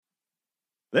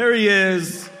There he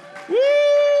is.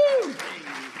 Woo!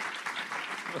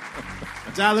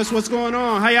 Dallas, what's going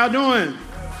on? How y'all doing?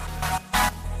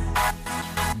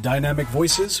 Dynamic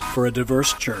voices for a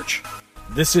diverse church.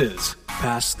 This is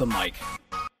Pass the Mic.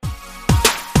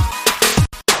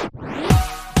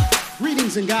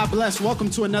 Greetings and God bless. Welcome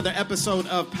to another episode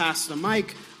of Pass the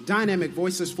Mic. Dynamic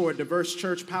voices for a diverse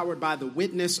church powered by The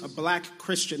Witness, a Black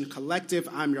Christian collective.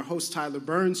 I'm your host, Tyler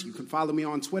Burns. You can follow me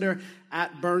on Twitter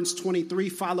at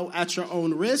Burns23. Follow at your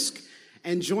own risk.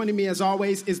 And joining me, as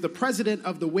always, is the president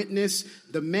of The Witness,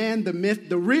 the man, the myth,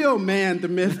 the real man, the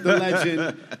myth, the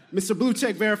legend, Mr. Blue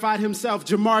Check Verified himself,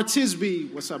 Jemar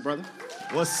Tisby. What's up, brother?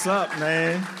 What's up,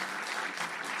 man?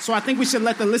 So I think we should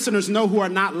let the listeners know who are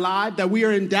not live that we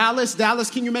are in Dallas.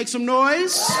 Dallas, can you make some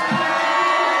noise?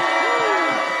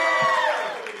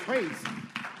 Crazy.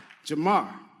 Jemar,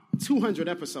 200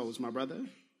 episodes, my brother.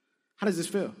 How does this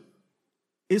feel?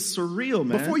 It's surreal,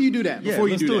 man. Before you do that,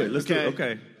 let's do it.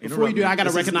 Okay. Before you do it, I got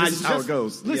to recognize. This is how it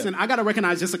goes. Listen, I got to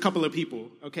recognize just a couple of people,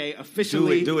 okay?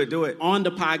 Officially. Do it. On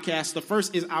the podcast. The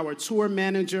first is our tour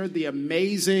manager, the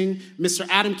amazing Mr.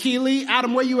 Adam Keeley.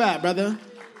 Adam, where you at, brother?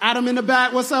 Adam in the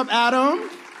back. What's up, Adam?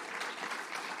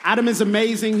 Adam is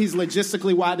amazing. He's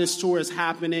logistically why this tour is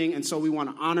happening, and so we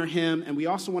want to honor him. And we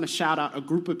also want to shout out a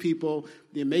group of people,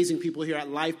 the amazing people here at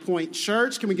Lifepoint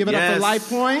Church. Can we give it up for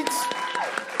Lifepoint?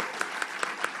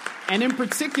 And in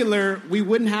particular, we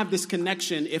wouldn't have this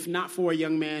connection if not for a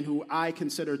young man who I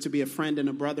consider to be a friend and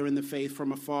a brother in the faith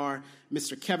from afar,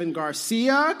 Mr. Kevin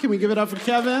Garcia. Can we give it up for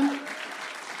Kevin?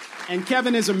 And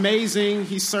Kevin is amazing.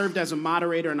 He served as a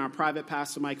moderator in our private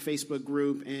Pass the Mic Facebook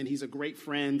group, and he's a great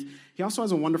friend. He also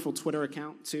has a wonderful Twitter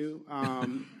account, too.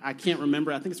 I can't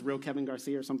remember. I think it's Real Kevin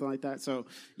Garcia or something like that. So,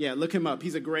 yeah, look him up.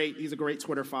 He's a great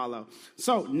Twitter follow.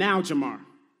 So, now, Jemar.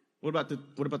 What about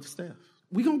the staff?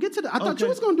 We're going to get to the... I thought you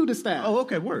was going to do the staff. Oh,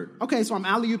 okay, word. Okay, so I'm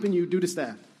alley-ooping you. Do the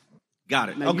staff. Got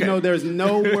it. Now, okay. You know there's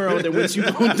no world in which you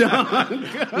don't dunk.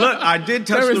 Look, I did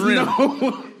touch the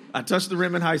rim. I touched the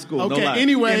rim in high school. Okay, no lie.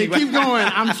 Anyway, keep going.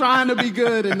 I'm trying to be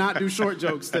good and not do short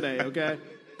jokes today, okay?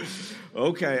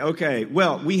 Okay.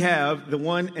 Well, we have the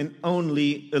one and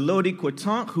only Elodie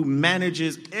Quittant, who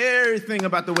manages everything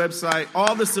about the website,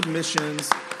 all the submissions,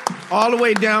 all the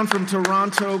way down from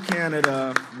Toronto,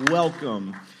 Canada.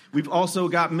 Welcome. We've also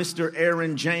got Mr.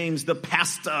 Aaron James, the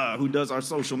pastor, who does our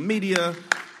social media,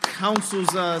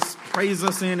 counsels us, prays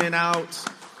us in and out.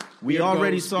 We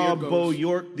already saw Bo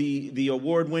York, the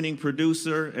award-winning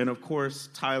producer, and, of course,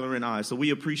 Tyler and I. So we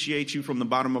appreciate you from the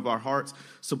bottom of our hearts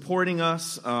supporting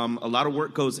us. A lot of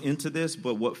work goes into this,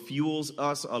 but what fuels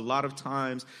us a lot of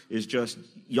times is just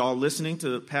y'all listening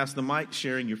to Pass the Mic,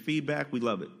 sharing your feedback. We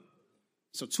love it.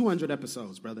 So 200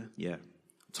 episodes, brother. Yeah.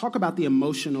 Talk about the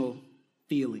emotional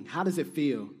feeling. How does it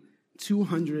feel?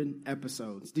 200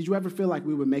 episodes. Did you ever feel like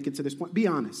we would make it to this point? Be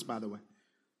honest, by the way.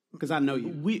 Because I know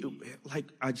you.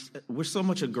 We're so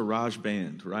much a garage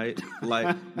band, right?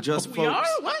 Like just folks. We are?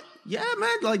 What? Yeah, man.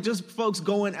 Like just folks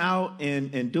going out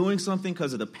and doing something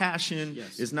because of the passion.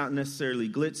 Yes. It's not necessarily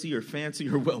glitzy or fancy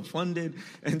or well funded,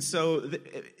 and so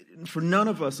for none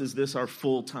of us is this our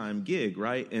full-time gig,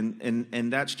 right?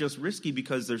 And that's just risky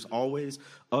because there's always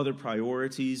other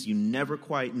priorities. You never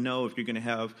quite know if you're going to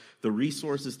have the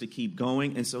resources to keep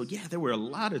going. And so, yeah, there were a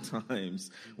lot of times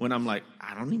when I'm like,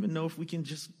 I don't even know if we can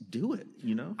just do it,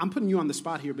 you know? I'm putting you on the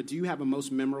spot here, but do you have a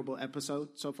most memorable episode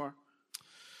so far?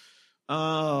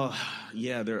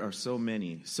 Yeah, there are so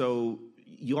many. So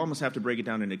you almost have to break it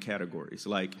down into categories,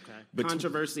 like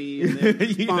controversy, and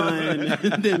then fun,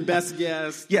 and then best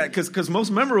guess. Yeah, because most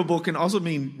memorable can also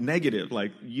mean negative.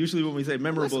 Like usually when we say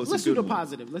memorable, let's do the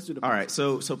positive. Let's do the positive. All right,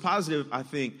 so positive. I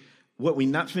think what we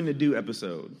not finna do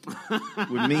episode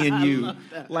with me and you,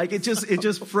 like it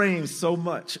just frames so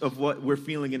much of what we're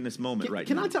feeling in this moment right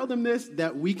now. Can I tell them this?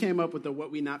 That we came up with the what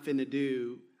we not finna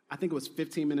do. I think it was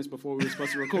 15 minutes before we were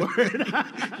supposed to record. You're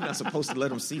not supposed to let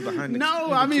them see behind the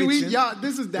No, I mean, kitchen.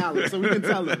 this is Dallas, so we can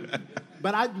tell them.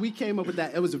 But we came up with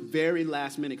that. It was a very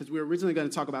last minute because we were originally going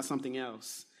to talk about something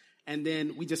else. And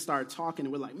then we just started talking,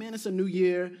 and we're like, man, it's a new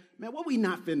year. Man, what we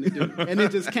not finna do? And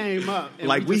it just came up. And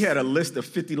like we had a list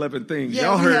of 11 things. Yeah,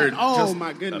 y'all heard oh,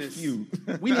 my goodness. A few.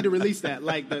 We need to release that,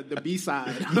 like the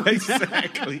B-side.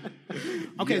 Exactly.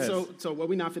 Okay, yes. so what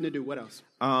we not finna do? What else?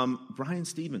 Brian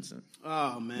Stevenson.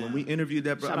 Oh, man. When we interviewed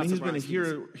that, he's been a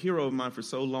hero of mine for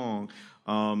so long.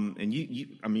 And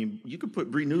you could put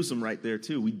Bree Newsome right there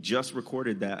too. We just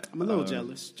recorded that. I'm a little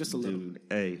jealous, just a little. Dude,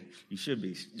 hey, you should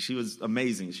be. She was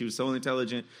amazing. She was so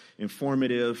intelligent,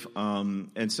 informative,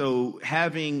 and so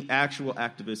having actual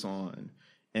activists on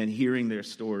and hearing their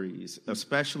stories,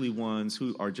 especially ones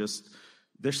who are just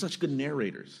they're such good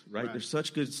narrators, right? They're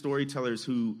such good storytellers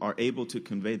who are able to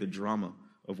convey the drama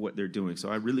of what they're doing. So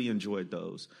I really enjoyed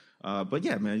those. But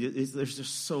yeah, man, there's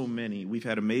just so many. We've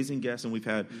had amazing guests and we've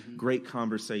had great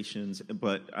conversations.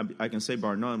 But I can say,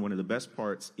 bar none, one of the best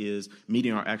parts is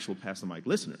meeting our actual Pastor Mike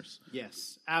listeners.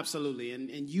 Yes, absolutely.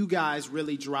 And you guys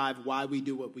really drive why we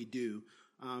do what we do.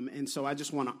 And so I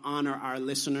just want to honor our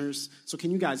listeners. So can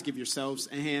you guys give yourselves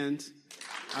a hand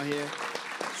out here?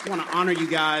 Just want to honor you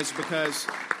guys because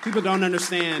people don't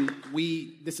understand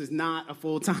this is not a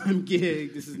full-time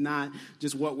gig. This is not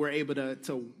just what we're able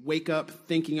to wake up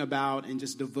thinking about and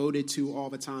just devoted to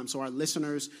all the time. So our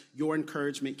listeners, your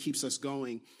encouragement keeps us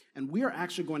going. And we are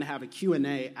actually going to have a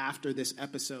Q&A after this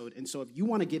episode. And so if you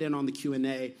want to get in on the Q&A,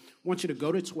 I want you to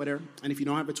go to Twitter. And if you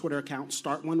don't have a Twitter account,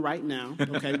 start one right now.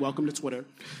 Okay, welcome to Twitter.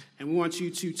 And we want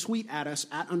you to tweet at us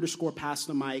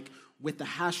 @_Pastor Mike with the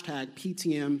hashtag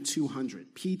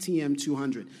PTM200,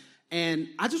 PTM200. And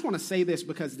I just want to say this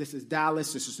because this is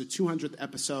Dallas. This is the 200th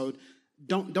episode.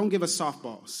 Don't give us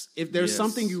softballs. If there's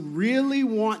something you really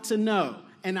want to know,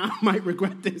 and I might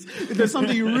regret this, if there's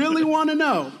something you really want to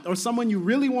know, or someone you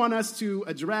really want us to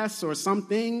address, or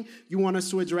something you want us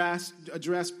to address,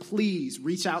 please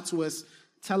reach out to us.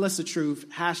 Tell us the truth.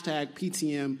 Hashtag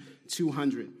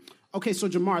PTM200. Okay, so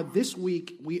Jemar, this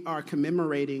week we are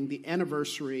commemorating the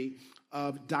anniversary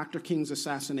of Dr. King's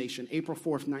assassination, April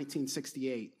 4th,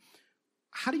 1968.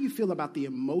 How do you feel about the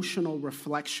emotional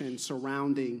reflection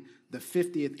surrounding the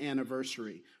 50th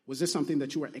anniversary? Was this something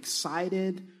that you were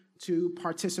excited to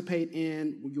participate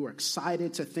in? You were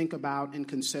excited to think about and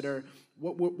consider?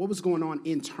 What was going on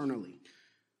internally?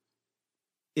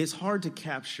 It's hard to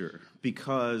capture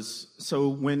because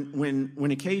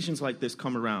when occasions like this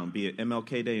come around, be it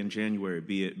MLK Day in January,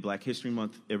 be it Black History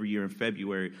Month every year in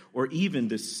February, or even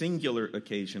this singular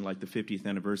occasion like the 50th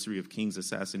anniversary of King's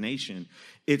assassination,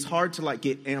 it's hard to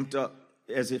get amped up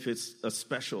as if it's a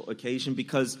special occasion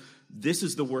because this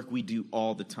is the work we do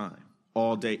all the time.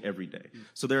 All day, every day.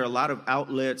 So there are a lot of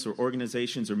outlets or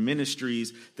organizations or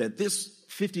ministries that this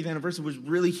 50th anniversary was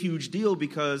really huge deal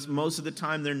because most of the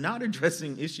time they're not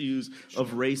addressing issues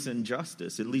of race and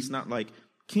justice, at least not like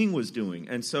King was doing.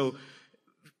 And so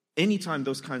anytime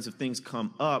those kinds of things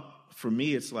come up, for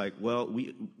me, it's like, well,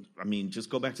 just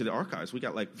go back to the archives. We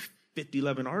got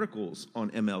 11 articles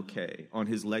on MLK, on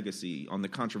his legacy, on the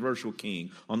controversial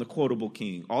king, on the quotable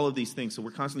king, all of these things. So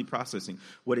we're constantly processing.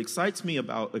 What excites me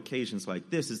about occasions like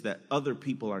this is that other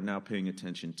people are now paying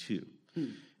attention too.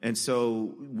 And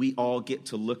so we all get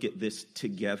to look at this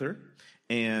together.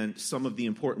 And some of the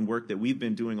important work that we've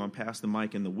been doing on Pass the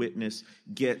Mic and The Witness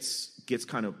gets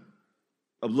kind of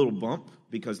a little bump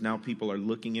because now people are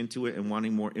looking into it and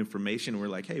wanting more information. And we're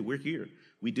like, hey, we're here.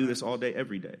 We do this all day,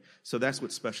 every day. So that's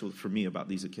what's special for me about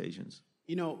these occasions.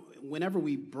 You know, whenever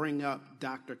we bring up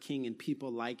Dr. King and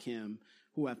people like him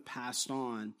who have passed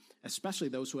on, especially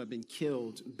those who have been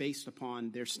killed based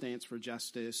upon their stance for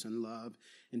justice and love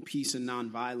and peace and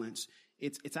nonviolence,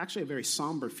 it's actually a very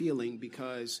somber feeling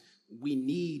because we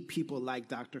need people like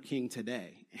Dr. King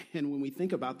today. And when we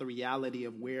think about the reality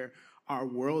of where our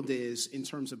world is in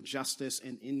terms of justice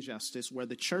and injustice, where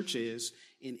the church is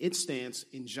in its stance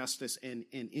in justice and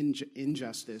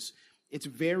injustice, it's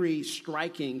very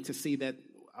striking to see that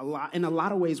in a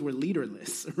lot of ways we're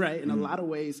leaderless, right? In a lot of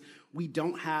ways we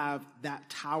don't have that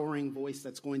towering voice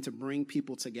that's going to bring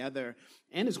people together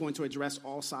and is going to address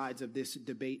all sides of this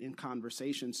debate and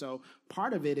conversation. So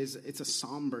part of it is it's a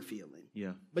somber feeling.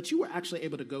 Yeah. But you were actually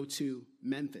able to go to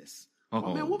Memphis. Uh-oh.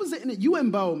 Oh, man, what was it? You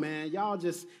and Bo, man, y'all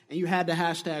and you had the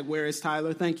hashtag, where is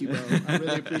Tyler? Thank you, Bo. I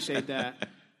really appreciate that.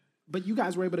 But you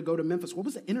guys were able to go to Memphis. What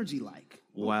was the energy like?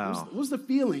 Wow. What was the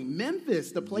feeling?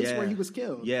 Memphis, the place where he was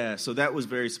killed. Yeah, so that was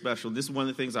very special. This is one of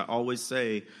the things I always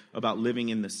say about living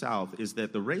in the South is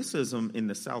that the racism in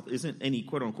the South isn't any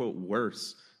quote-unquote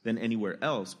worse than anywhere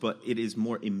else, but it is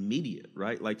more immediate,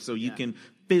 right? So you can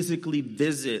physically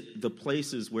visit the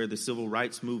places where the civil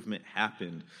rights movement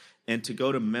happened. And to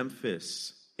go to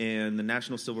Memphis and the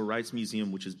National Civil Rights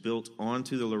Museum, which is built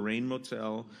onto the Lorraine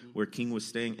Motel where King was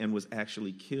staying and was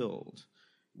actually killed,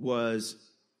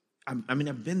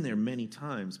 I've been there many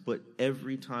times, but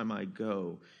every time I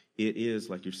go, it is,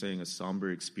 like you're saying, a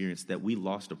somber experience that we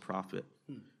lost a prophet.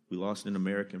 We lost an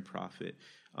American prophet.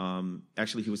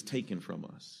 Actually, he was taken from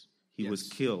us. He was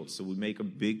killed. So we make a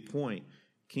big point.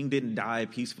 King didn't die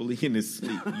peacefully in his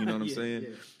sleep. You know what I'm saying?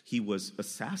 Yeah. He was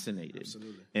assassinated.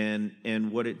 Absolutely.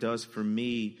 And what it does for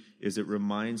me is it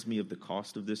reminds me of the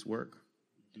cost of this work.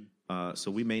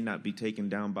 So we may not be taken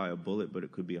down by a bullet, but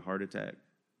it could be a heart attack,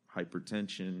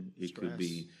 hypertension. It could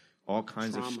be all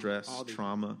kinds of stress,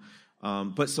 trauma.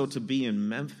 But so to be in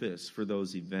Memphis for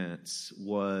those events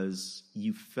was,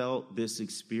 you felt this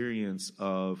experience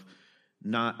of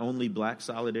not only black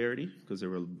solidarity, because there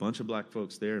were a bunch of black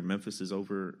folks there, and Memphis is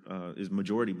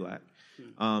majority black,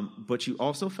 but you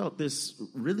also felt this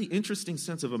really interesting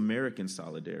sense of American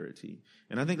solidarity.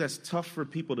 And I think that's tough for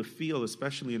people to feel,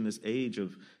 especially in this age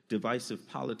of divisive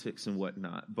politics and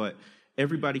whatnot. But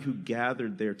everybody who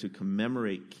gathered there to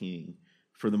commemorate King,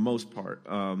 for the most part,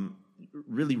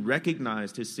 really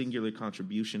recognized his singular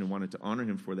contribution and wanted to honor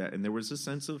him for that. And there was a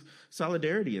sense of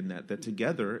solidarity in that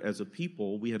together as a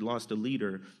people, we had lost a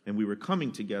leader, and we were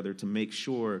coming together to make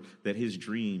sure that his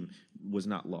dream was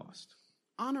not lost.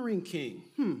 Honoring King.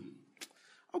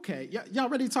 Okay, y'all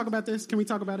ready to talk about this? Can we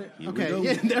talk about it? Here okay,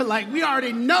 yeah, they're like, we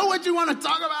already know what you want to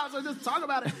talk about, so just talk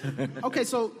about it. Okay,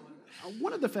 so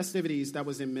one of the festivities that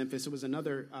was in Memphis, it was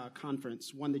another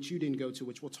conference, one that you didn't go to,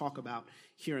 which we'll talk about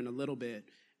here in a little bit.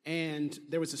 And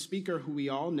there was a speaker who we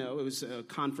all know. It was a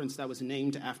conference that was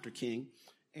named after King.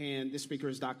 And this speaker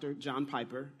is Dr. John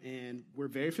Piper. And we're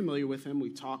very familiar with him.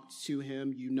 We talked to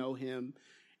him. You know him.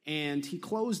 And he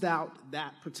closed out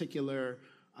that particular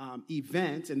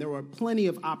event. And there were plenty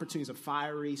of opportunities of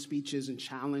fiery speeches and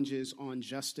challenges on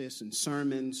justice and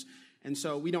sermons. And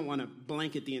so we don't want to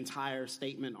blanket the entire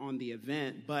statement on the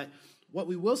event. But what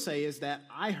we will say is that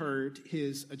I heard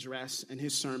his address and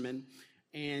his sermon,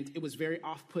 and it was very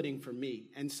off-putting for me.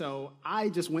 And so I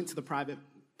just went to the private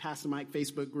Pastor Mike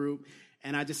Facebook group,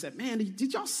 and I just said, man,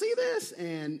 did y'all see this?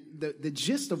 And the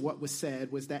gist of what was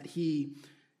said was that he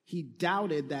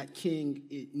doubted that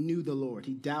King knew the Lord.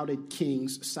 He doubted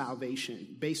King's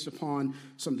salvation based upon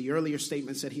some of the earlier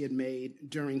statements that he had made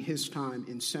during his time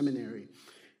in seminary.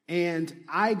 And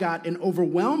I got an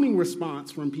overwhelming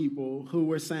response from people who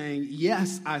were saying,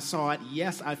 yes, I saw it.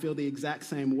 Yes, I feel the exact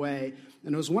same way.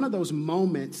 And it was one of those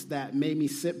moments that made me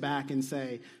sit back and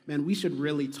say, man, we should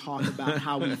really talk about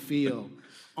how we feel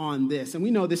on this. And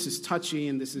we know this is touchy,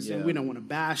 and and we don't want to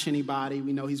bash anybody.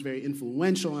 We know he's very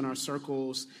influential in our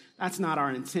circles. That's not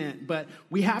our intent. But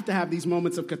we have to have these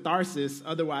moments of catharsis,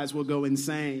 otherwise we'll go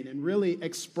insane, and really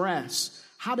express,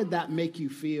 how did that make you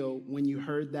feel when you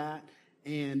heard that?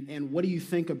 And what do you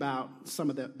think about some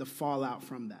of the fallout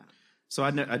from that? So I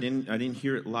didn't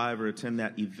hear it live or attend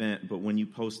that event, but when you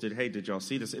posted, hey, did y'all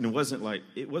see this? And it wasn't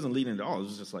leading at all. It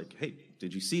was just like, hey,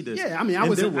 did you see this? Yeah, I mean, I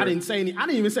didn't even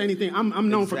say anything. I'm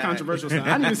known for controversial stuff.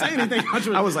 I didn't even say anything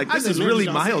controversial. I was like, this is really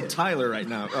mild Tyler right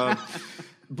now.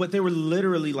 But there were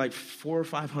literally like 400 or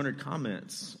 500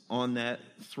 comments on that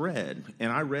thread,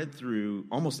 and I read through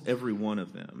almost every one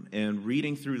of them. And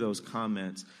reading through those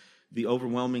comments, the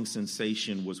overwhelming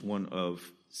sensation was one of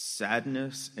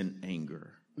sadness and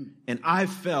anger. And I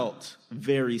felt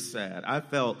very sad. I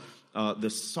felt the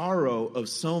sorrow of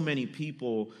so many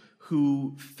people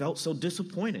who felt so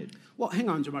disappointed. Well, hang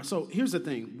on, Jemar. So here's the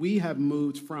thing. We have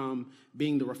moved from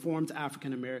being the Reformed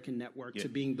African American Network to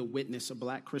being the Witness, a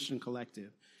Black Christian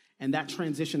collective. And that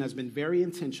transition has been very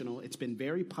intentional. It's been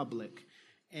very public.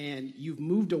 And you've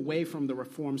moved away from the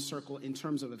Reformed circle in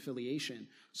terms of affiliation.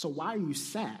 So why are you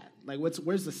sad? Like,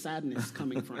 where's the sadness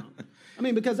coming from? I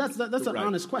mean, because that's an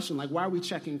honest question. Like, why are we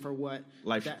checking for what?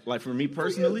 Like for me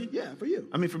personally? For you. Yeah, for you.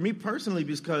 I mean, for me personally,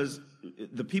 because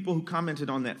the people who commented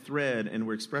on that thread and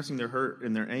were expressing their hurt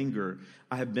and their anger,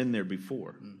 I have been there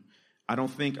before. I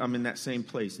don't think I'm in that same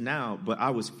place now, but I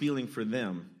was feeling for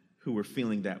them who were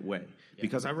feeling that way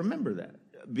because I remember that.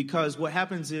 Because what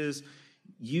happens is,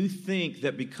 you think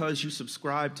that because you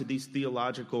subscribe to these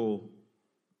theological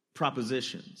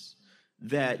propositions,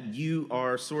 that you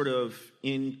are sort of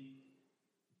in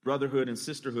brotherhood and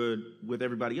sisterhood with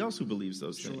everybody else who believes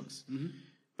those things. Mm-hmm.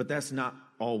 But that's not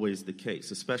always the case,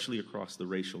 especially across the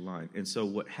racial line. And so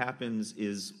what happens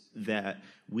is that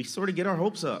we sort of get our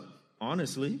hopes up.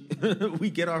 Honestly, we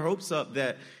get our hopes up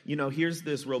that, here's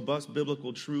this robust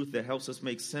biblical truth that helps us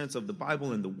make sense of the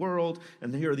Bible and the world.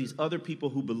 And here are these other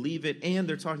people who believe it. And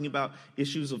they're talking about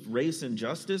issues of race and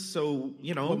justice. So,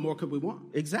 what more could we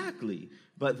want? Exactly.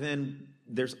 But then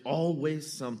there's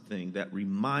always something that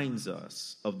reminds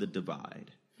us of the divide.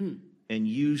 And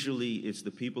usually it's the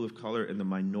people of color and the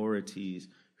minorities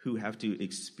who have to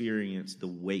experience the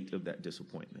weight of that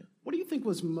disappointment. What do you think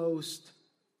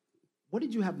what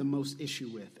did you have the most issue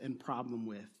with and problem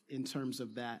with in terms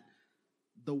of that,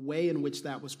 the way in which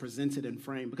that was presented and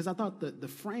framed? Because I thought the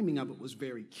framing of it was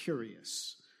very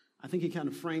curious. I think he kind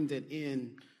of framed it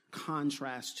in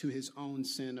contrast to his own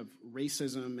sin of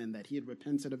racism and that he had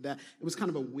repented of that. It was kind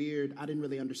of I didn't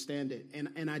really understand it.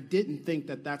 And I didn't think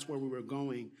that that's where we were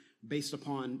going based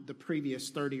upon the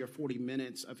previous 30 or 40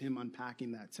 minutes of him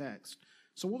unpacking that text.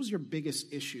 So what was your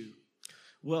biggest issue?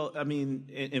 Well, I mean,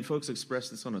 and folks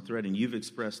expressed this on a thread, and you've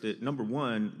expressed it. Number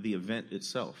one, the event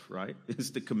itself, right,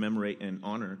 is to commemorate and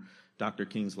honor Dr.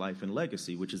 King's life and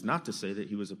legacy, which is not to say that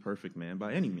he was a perfect man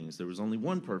by any means. There was only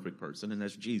one perfect person, and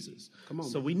that's Jesus. Come on,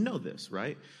 so man. we know this,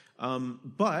 right?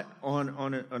 But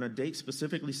on a date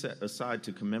specifically set aside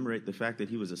to commemorate the fact that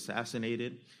he was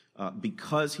assassinated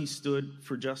because he stood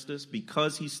for justice,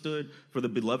 because he stood for the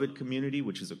beloved community,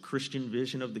 which is a Christian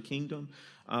vision of the kingdom,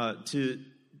 to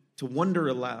wonder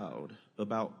aloud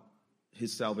about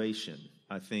his salvation,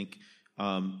 I think,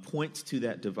 points to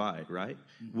that divide, right?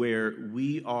 Mm-hmm. Where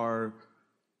we are,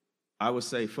 I would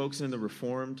say, folks in the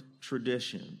Reformed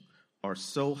tradition are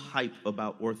so hype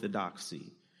about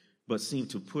orthodoxy, but seem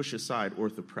to push aside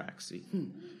orthopraxy,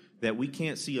 that we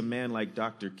can't see a man like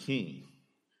Dr. King,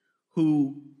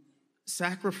 who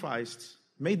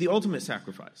made the ultimate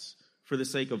sacrifice for the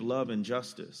sake of love and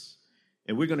justice.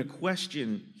 And we're going to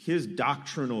question his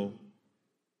doctrinal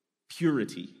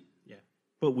purity,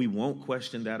 but we won't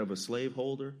question that of a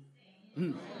slaveholder,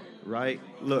 right?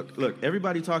 Look,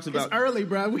 everybody talks about... It's early,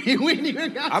 bro. We ain't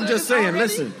even got I'm just saying, already?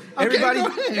 Listen,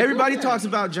 Okay, everybody talks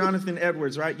about Jonathan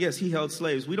Edwards, right? Yes, he held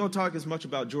slaves. We don't talk as much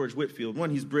about George Whitefield.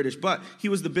 One, he's British, but he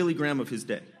was the Billy Graham of his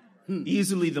day.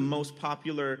 Easily the most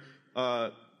popular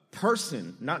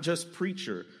person, not just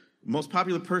preacher, most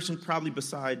popular person probably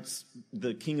besides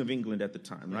the King of England at the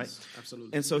time, right? Yes,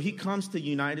 absolutely. And so he comes to the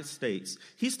United States.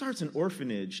 He starts an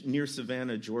orphanage near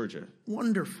Savannah, Georgia.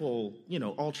 Wonderful,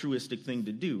 altruistic thing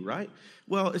to do, right?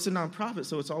 Well, it's a nonprofit,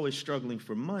 so it's always struggling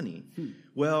for money.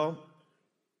 Well,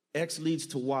 X leads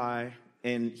to Y,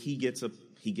 and he gets a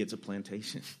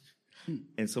plantation,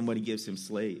 and somebody gives him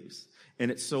slaves.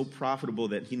 And it's so profitable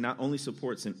that he not only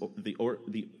supports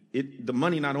the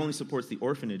money not only supports the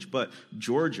orphanage, but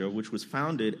Georgia, which was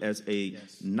founded as a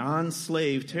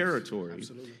non-slave territory.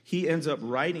 Absolutely. He ends up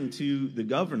writing to the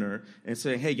governor and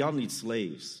saying, hey, y'all need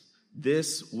slaves.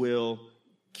 This will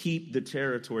keep the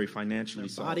territory financially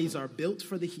solid. Bodies are built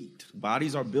for the heat.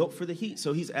 Bodies are built for the heat.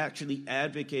 So he's actually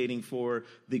advocating for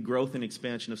the growth and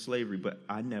expansion of slavery. But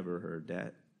I never heard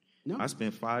that. No. I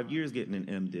spent 5 years getting an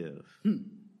MDiv.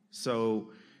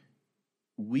 So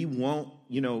we won't,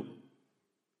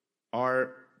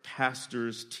 our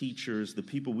pastors, teachers, the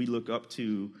people we look up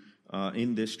to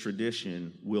in this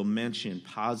tradition will mention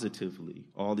positively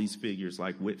all these figures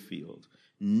like Whitefield.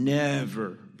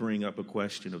 Never bring up a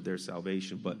question of their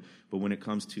salvation. But when it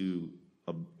comes to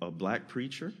a black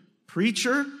preacher,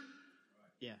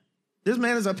 yeah, this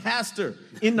man is a pastor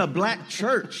in the black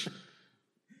church.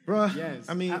 Bruh, yes.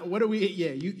 I mean, what do we?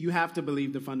 Yeah, you have to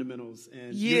believe the fundamentals,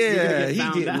 and he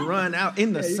get run out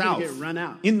in the South. Get run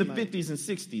out in the 50s and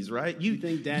 60s, right? You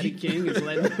think Daddy King is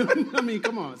letting him? I mean,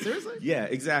 come on, seriously? Yeah,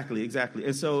 exactly.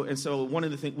 And so one of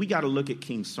the things we got to look at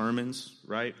King's sermons,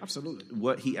 right? Absolutely.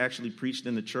 What he actually preached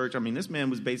in the church. I mean, this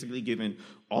man was basically giving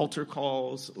altar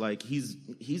calls. Like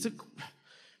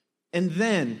and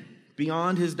then.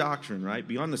 Beyond his doctrine, right?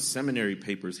 Beyond the seminary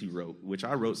papers he wrote, which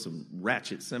I wrote some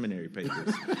ratchet seminary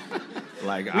papers.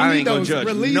 I ain't going to judge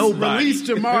nobody. Release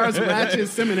Jemar's ratchet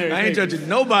seminary papers. I ain't judging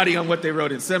nobody on what they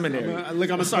wrote in seminary. I'm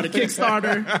going to start a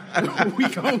Kickstarter. We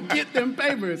going to get them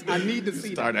papers. I need to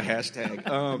see Start a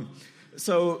hashtag.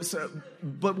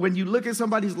 But when you look at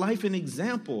somebody's life and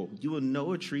example, you will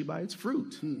know a tree by its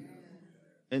fruit.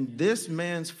 And this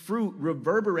man's fruit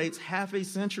reverberates half a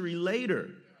century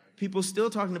later. People still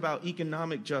talking about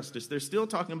economic justice. They're still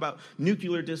talking about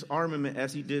nuclear disarmament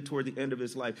as he did toward the end of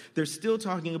his life. They're still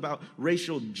talking about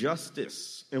racial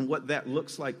justice and what that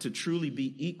looks like to truly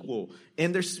be equal.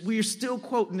 And we're still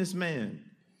quoting this man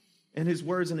and his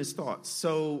words and his thoughts.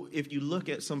 So if you look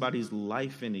at somebody's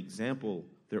life and example,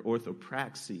 their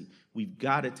orthopraxy, we've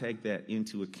got to take that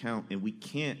into account. And we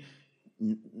can't,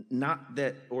 not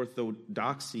that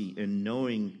orthodoxy and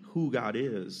knowing who God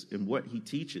is and what he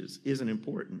teaches isn't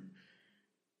important.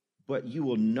 But you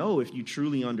will know if you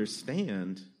truly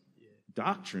understand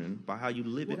doctrine by how you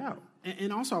live it out.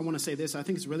 And also I want to say this. I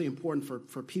think it's really important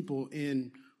for people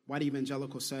in white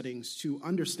evangelical settings to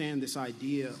understand this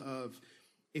idea of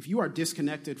if you are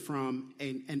disconnected from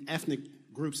an ethnic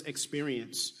group's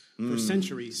experience for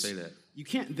centuries, say that. You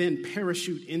can't then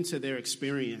parachute into their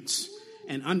experience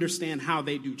and understand how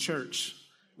they do church.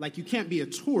 Like, you can't be a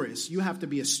tourist. You have to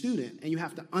be a student, and you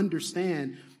have to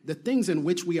understand the things in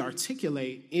which we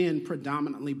articulate in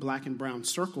predominantly black and brown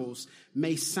circles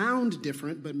may sound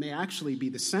different, but may actually be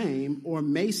the same, or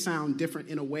may sound different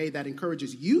in a way that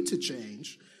encourages you to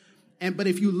change. But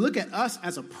if you look at us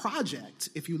as a project,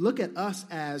 if you look at us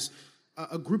as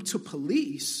a group to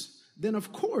police, then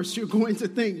of course you're going to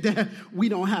think that we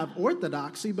don't have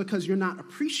orthodoxy because you're not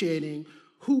appreciating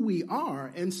who we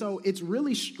are. And so it's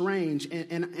really strange.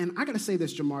 And I got to say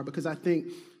this, Jemar, because I think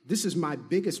this is my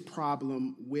biggest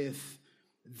problem with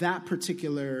that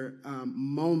particular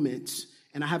moment.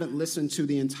 And I haven't listened to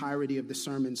the entirety of the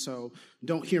sermon, so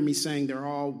don't hear me saying they're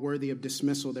all worthy of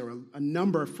dismissal. There were a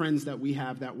number of friends that we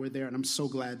have that were there, and I'm so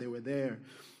glad they were there.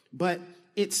 But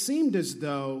it seemed as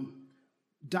though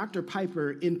Dr.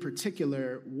 Piper in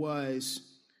particular was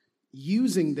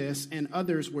using this, and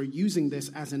others were using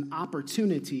this as an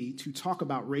opportunity to talk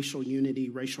about racial unity,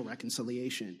 racial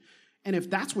reconciliation. And if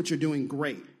that's what you're doing,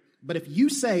 great. But if you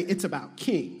say it's about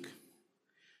King,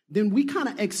 then we kind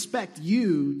of expect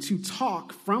you to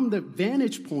talk from the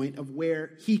vantage point of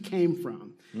where he came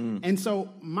from. And so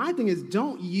my thing is,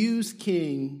 don't use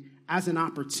King as an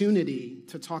opportunity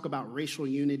to talk about racial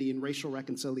unity and racial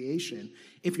reconciliation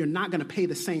if you're not going to pay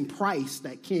the same price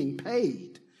that King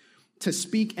paid to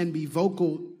speak and be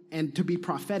vocal and to be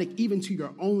prophetic even to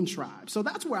your own tribe. So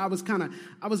that's where I was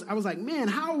like, man,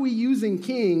 how are we using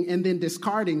King and then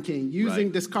discarding King,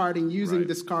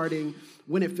 discarding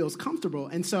when it feels comfortable?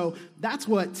 And so that's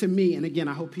what, to me, and again,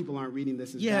 I hope people aren't reading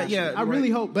this as bashing. I really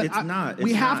hope, but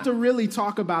we have to really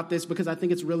talk about this because I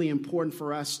think it's really important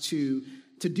for us to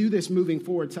do this moving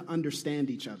forward, to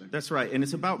understand each other. That's right. And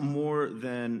it's about more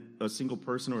than a single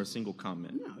person or a single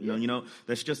comment. You know,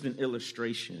 that's just an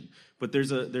illustration. But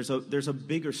there's a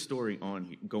bigger story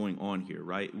going on here,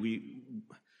 right?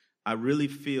 I really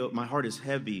feel my heart is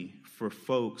heavy for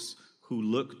folks who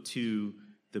look to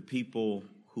the people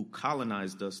who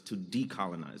colonized us to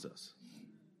decolonize us.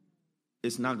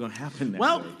 It's not going to happen that way.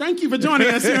 Well, thank you for joining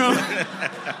us here.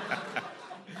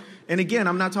 And again,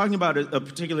 I'm not talking about a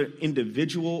particular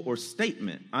individual or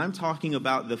statement. I'm talking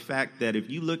about the fact that if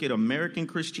you look at American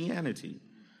Christianity,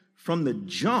 from the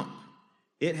jump,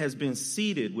 it has been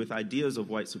seeded with ideas of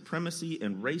white supremacy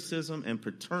and racism and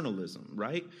paternalism,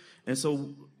 right? And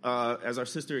so, as our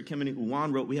sister Ekemini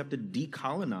Uwan wrote, we have to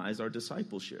decolonize our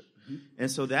discipleship.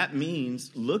 And so that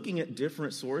means looking at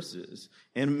different sources,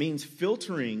 and it means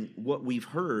filtering what we've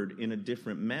heard in a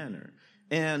different manner.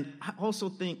 And I also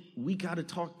think we got to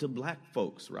talk to black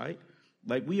folks, right?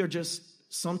 Like, we are just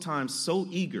sometimes so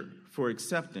eager for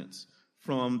acceptance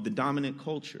from the dominant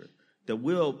culture that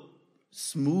we'll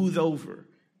smooth over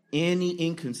any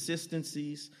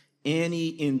inconsistencies,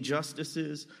 any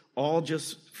injustices, all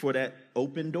just for that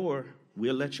open door.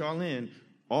 We'll let y'all in.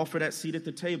 All for that seat at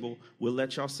the table. We'll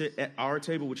let y'all sit at our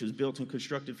table, which is built and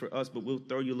constructed for us, but we'll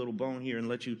throw you a little bone here and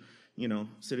let you,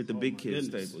 sit at the big kids'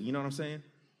 table. You know what I'm saying?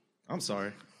 I'm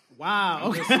sorry.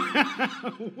 Wow. Okay.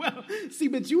 Well, see,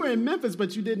 but you were in Memphis,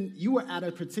 but you were at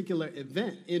a particular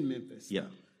event in Memphis. Yeah.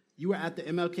 You were at the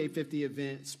MLK 50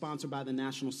 event sponsored by the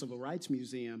National Civil Rights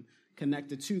Museum,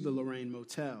 connected to the Lorraine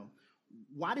Motel.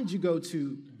 Why did you go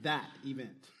to that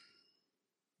event?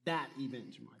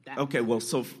 Jamar. Okay, well,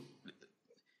 so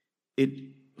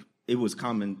it was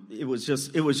common. It was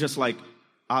just like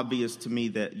obvious to me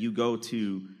that you go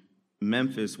to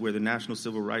Memphis, where the National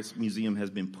Civil Rights Museum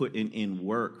has been put in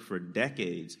work for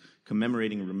decades,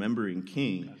 commemorating and remembering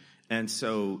King. And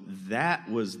so that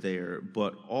was there,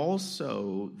 but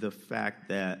also the fact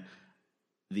that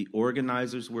the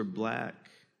organizers were black.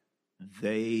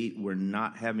 They were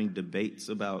not having debates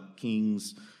about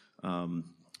King's,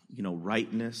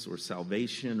 rightness or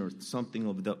salvation or something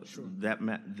of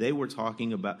that. They were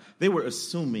talking about, they were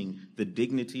assuming the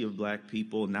dignity of black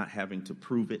people, not having to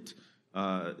prove it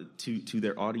to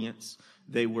their audience.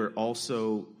 They were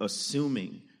also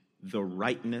assuming the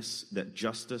rightness that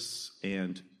justice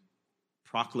and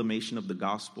proclamation of the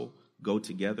gospel go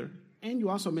together. And you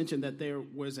also mentioned that there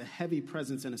was a heavy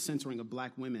presence and a censoring of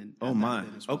black women. Oh my!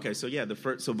 Well. Okay, so yeah,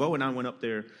 so Bo and I went up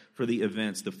there for the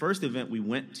events. The first event we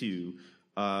went to,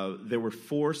 there were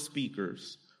 4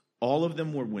 speakers. All of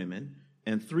them were women,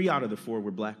 and 3 out of the 4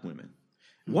 were black women.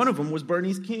 One of them was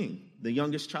Bernice King, the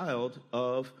youngest child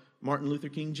of Martin Luther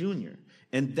King Jr.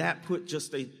 And that put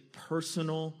just a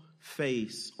personal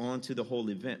face onto the whole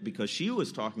event, because she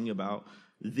was talking about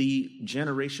the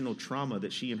generational trauma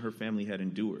that she and her family had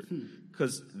endured,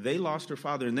 because they lost her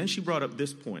father. And then she brought up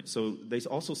this point. So they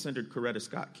also centered Coretta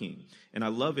Scott King. And I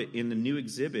love it. In the new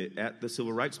exhibit at the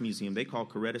Civil Rights Museum, they call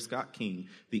Coretta Scott King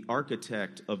the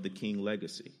architect of the King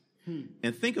legacy.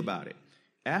 And think about it.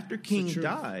 After King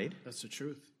died, that's the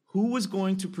truth. Who was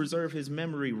going to preserve his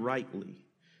memory rightly?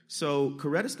 So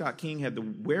Coretta Scott King had the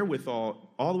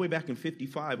wherewithal all the way back in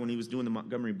 1955 when he was doing the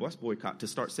Montgomery bus boycott to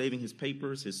start saving his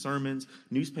papers, his sermons,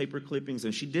 newspaper clippings,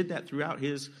 and she did that throughout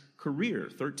his career,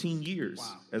 13 years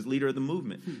as leader of the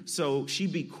movement. So she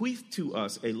bequeathed to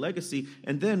us a legacy,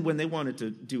 and then when they wanted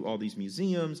to do all these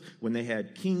museums, when they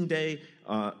had King Day,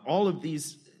 all of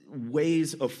these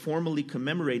ways of formally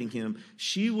commemorating him,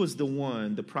 she was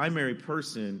the primary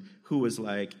person who was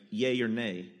like, yay or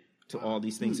nay to all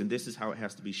these things, and this is how it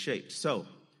has to be shaped. So,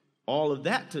 all of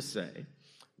that to say,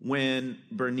 when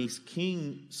Bernice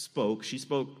King spoke, she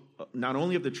spoke not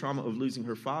only of the trauma of losing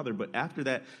her father, but after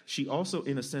that, she also,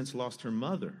 in a sense, lost her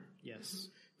mother. Yes.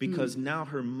 Because now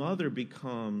her mother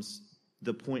becomes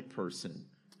the point person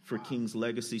for King's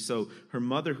legacy. So her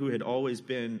mother, who had always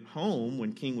been home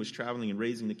when King was traveling and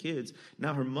raising the kids,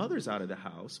 now her mother's out of the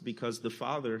house because the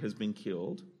father has been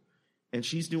killed, and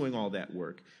she's doing all that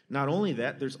work. Not only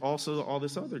that, there's also all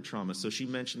this other trauma. So she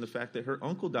mentioned the fact that her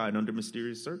uncle died under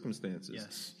mysterious circumstances.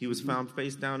 Yes. He was found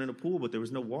face down in a pool, but there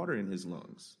was no water in his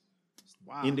lungs.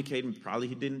 Wow. Indicating probably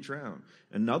he didn't drown.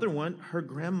 Another one, her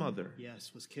grandmother.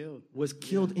 Yes, was killed. Was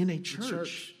killed in a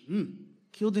church.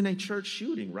 Killed in a church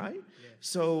shooting, right? Yeah.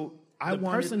 So the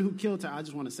person who killed her, I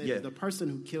just want to say that the person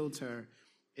who killed her,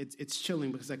 it's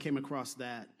chilling because I came across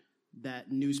that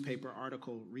newspaper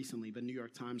article recently, the New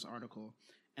York Times article,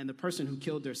 and the person who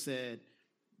killed her said,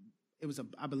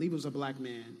 I believe it was a black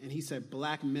man, and he said,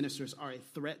 black ministers are a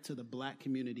threat to the black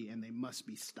community and they must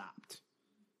be stopped.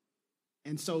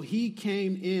 And so he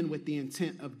came in with the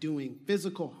intent of doing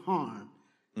physical harm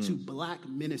to black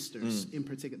ministers in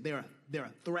particular. They're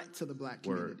a threat to the black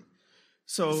community.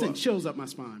 So sent chills up my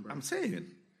spine, bro. I'm saying,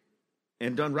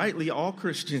 and done rightly, all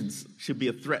Christians should be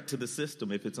a threat to the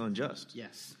system if it's unjust.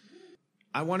 Yes.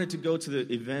 I wanted to go to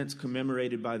the events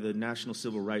commemorated by the National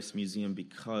Civil Rights Museum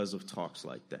because of talks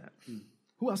like that.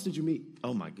 Who else did you meet?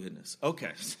 Oh, my goodness.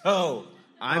 Okay, so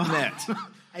I met.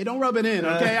 Hey, don't rub it in,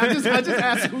 okay? I just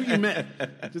asked who you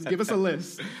met. Just give us a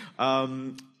list.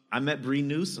 I met Bree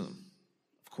Newsom.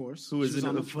 Of course. Who is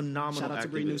a phenomenal shout out activist. to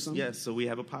Bree Newsom. Yes, so we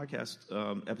have a podcast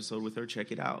episode with her.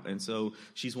 Check it out. And so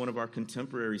she's one of our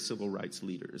contemporary civil rights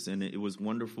leaders. And it was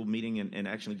wonderful meeting and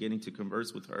actually getting to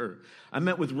converse with her. I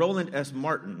met with Roland S.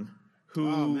 Martin,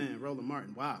 who Roland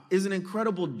Martin, wow, is an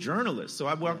incredible journalist. So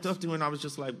I walked up to him and I was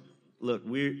just like, look,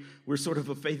 we're sort of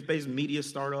a faith-based media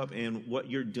startup, and what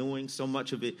you're doing, so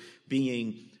much of it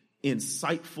being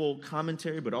insightful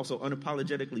commentary, but also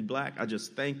unapologetically black. I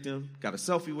just thanked him, got a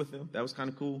selfie with him. That was kind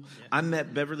of cool. Yeah. I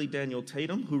met Beverly Daniel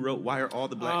Tatum, who wrote Why Are All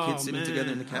the Black Kids Sitting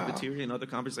Together in the Cafeteria and other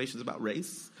conversations about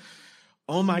race.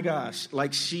 Oh my gosh,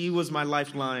 like she was my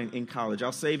lifeline in college.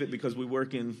 I'll save it because we're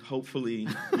working, hopefully,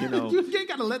 you know. You ain't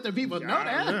got to let the people know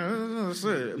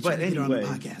that. But anyway.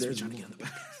 We're trying to get on the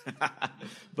podcast.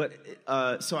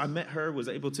 But so I met her, was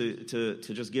able to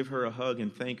just give her a hug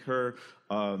and thank her.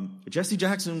 Jesse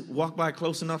Jackson walked by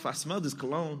close enough. I smelled his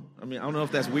cologne. I mean, I don't know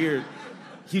if that's weird.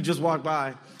 He just walked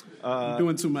by. You're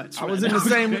doing too much. I was in the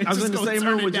same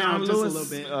room with John Lewis.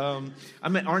 Just a little bit. I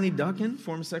met Arnie Duncan,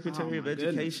 former Secretary of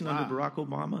Education under Barack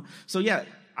Obama. So yeah,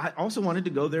 I also wanted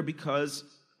to go there because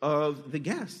of the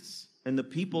guests. And the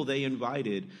people they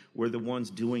invited were the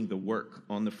ones doing the work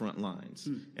on the front lines.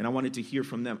 And I wanted to hear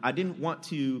from them. I didn't want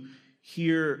to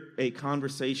hear a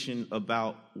conversation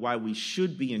about why we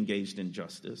should be engaged in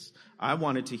justice. I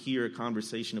wanted to hear a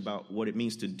conversation about what it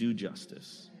means to do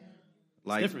justice.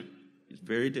 It's different. It's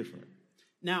very different.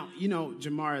 Now, you know,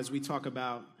 Jemar, as we talk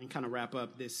about and kind of wrap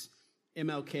up this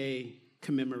MLK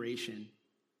commemoration,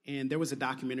 and there was a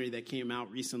documentary that came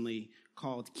out recently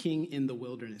called King in the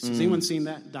Wilderness. Has anyone seen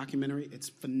that documentary? It's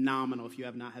phenomenal if you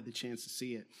have not had the chance to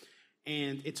see it.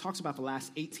 And it talks about the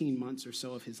last 18 months or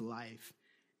so of his life.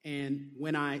 And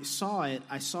when I saw it,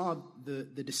 I saw the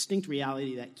distinct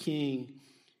reality that King,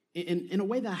 in a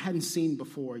way that I hadn't seen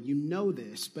before, you know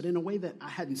this, but in a way that I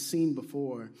hadn't seen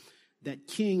before, that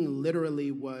King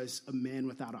literally was a man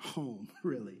without a home,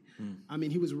 really. I mean,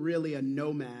 he was really a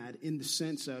nomad in the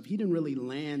sense of he didn't really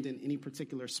land in any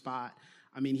particular spot.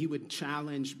 I mean, he would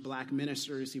challenge black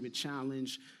ministers. He would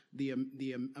challenge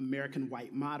the American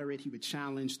white moderate. He would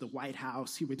challenge the White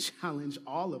House. He would challenge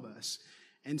all of us.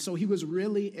 And so he was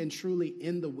really and truly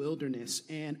in the wilderness.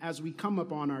 And as we come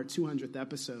up on our 200th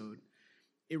episode,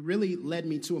 it really led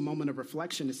me to a moment of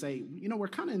reflection to say, you know, we're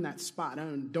kind of in that spot. I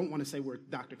don't want to say we're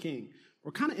Dr. King.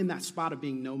 We're kind of in that spot of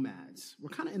being nomads. We're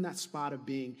kind of in that spot of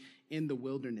being in the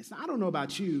wilderness. Now, I don't know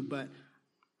about you, but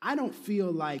I don't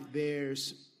feel like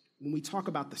when we talk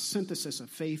about the synthesis of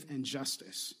faith and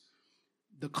justice,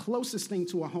 the closest thing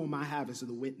to a home I have is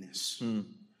the witness.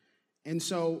 And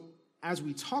so as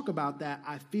we talk about that,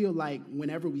 I feel like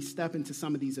whenever we step into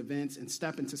some of these events and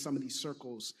step into some of these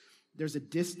circles, there's a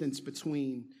distance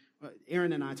between,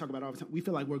 Aaron and I talk about it all the time, we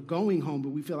feel like we're going home, but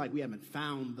we feel like we haven't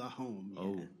found the home yet.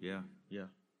 Oh, yeah.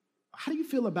 How do you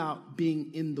feel about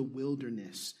being in the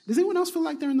wilderness? Does anyone else feel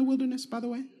like they're in the wilderness, by the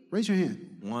way? Raise your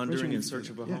hand. Wandering in search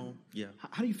of a home? Yeah.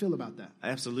 How do you feel about that?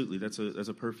 Absolutely. That's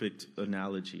a perfect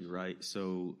analogy, right?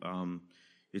 So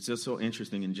it's just so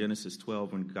interesting in Genesis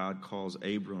 12 when God calls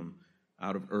Abram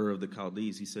out of Ur of the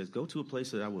Chaldees. He says, go to a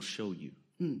place that I will show you.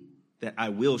 That I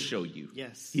will show you.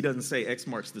 Yes. He doesn't say X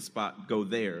marks the spot, go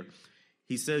there.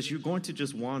 He says you're going to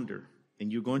just wander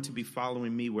and you're going to be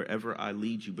following me wherever I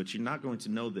lead you, but you're not going to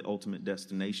know the ultimate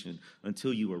destination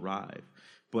until you arrive.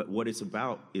 But what it's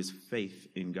about is faith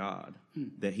in God,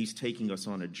 that he's taking us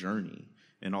on a journey.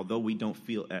 And although we don't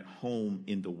feel at home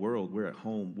in the world, we're at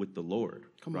home with the Lord,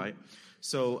 right?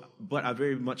 So, but I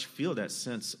very much feel that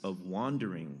sense of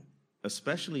wandering,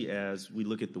 especially as we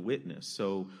look at the witness.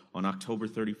 So on October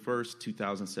 31st,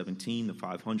 2017, the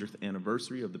 500th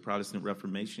anniversary of the Protestant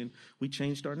Reformation, we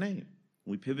changed our name.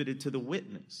 We pivoted to the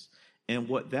witness. And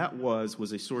what that was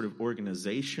a sort of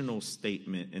organizational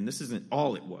statement, and this isn't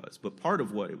all it was, but part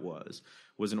of what it was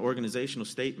an organizational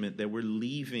statement that we're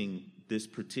leaving this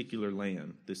particular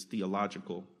land, this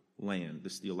theological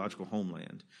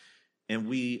homeland, and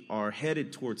we are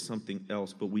headed towards something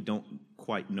else, but we don't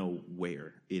quite know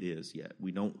where it is yet.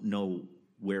 We don't know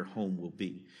where home will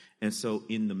be. And so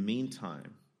in the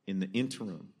meantime, in the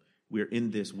interim, we're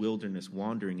in this wilderness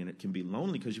wandering, and it can be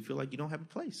lonely because you feel like you don't have a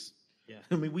place. Yeah.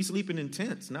 I mean, we sleeping in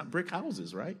tents, not brick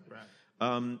houses, right?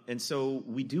 Right. And so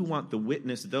we do want the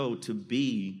witness, though, to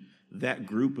be that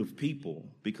group of people,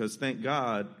 because thank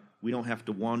God we don't have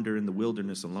to wander in the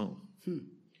wilderness alone.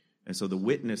 And so the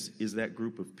witness is that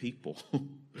group of people.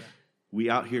 We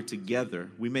out here together.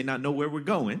 We may not know where we're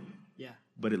going,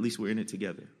 but at least we're in it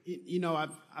together. You know,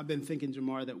 I've been thinking,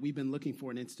 Jemar, that we've been looking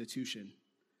for an institution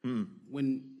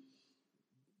when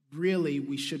really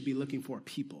we should be looking for a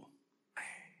people.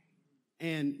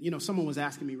 And, you know, someone was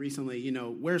asking me recently, you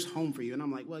know, where's home for you? And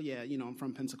I'm like, well, yeah, you know, I'm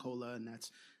from Pensacola, and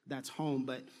that's home.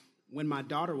 But when my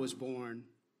daughter was born,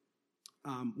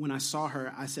 when I saw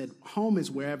her, I said, home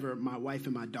is wherever my wife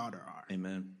and my daughter are.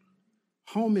 Amen.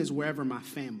 Home is wherever my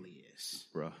family is.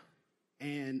 Bruh.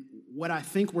 And what I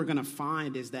think we're going to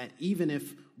find is that even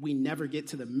if we never get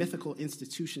to the mythical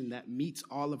institution that meets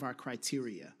all of our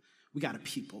criteria, we got a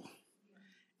people.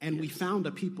 And we found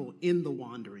a people in the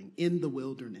wandering, in the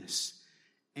wilderness.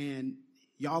 And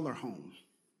y'all are home.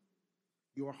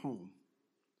 You're home.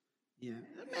 Yeah.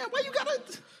 Man, why you gotta...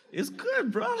 It's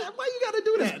good, bro. Why you gotta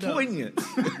do that? It's poignant.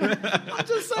 I'm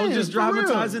just saying. I'm just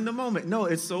dramatizing the moment. No,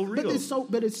 it's so real.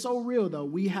 But it's so real, though.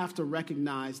 We have to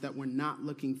recognize that we're not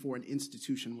looking for an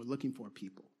institution. We're looking for a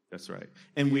people. That's right.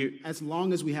 And as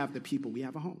long as we have the people, we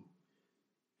have a home.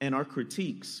 And our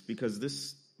critiques, because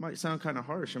this might sound kind of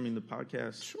harsh. I mean, the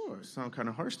podcast sound kind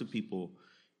of harsh to people.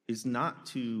 Is not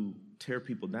to tear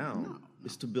people down. No.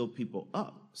 It's to build people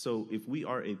up. So if we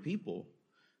are a people,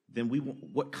 then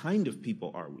what kind of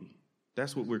people are we?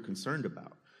 That's what we're concerned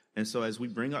about. And so as we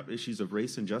bring up issues of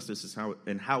race and justice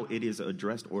how it is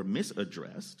addressed or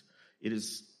misaddressed,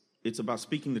 it's about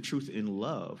speaking the truth in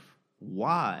love.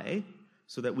 Why?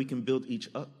 So that we can build each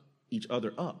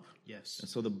other up. Yes. And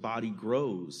so the body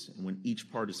grows, and when each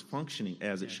part is functioning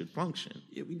as it should function.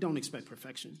 Yeah, we don't expect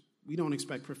perfection. We don't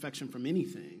expect perfection from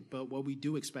anything, but what we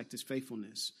do expect is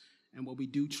faithfulness. And what we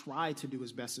do try to do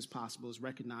as best as possible is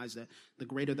recognize that the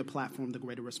greater the platform, the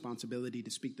greater responsibility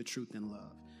to speak the truth in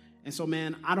love. And so,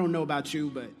 man, I don't know about you,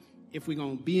 but if we're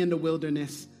going to be in the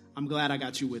wilderness, I'm glad I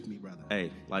got you with me, brother.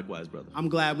 Hey, likewise, brother. I'm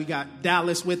glad we got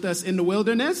Dallas with us in the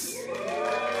wilderness.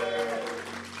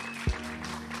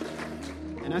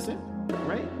 And that's it.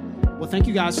 Great. Well, thank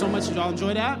you guys so much. Did y'all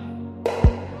enjoy that?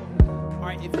 All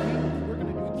right, if you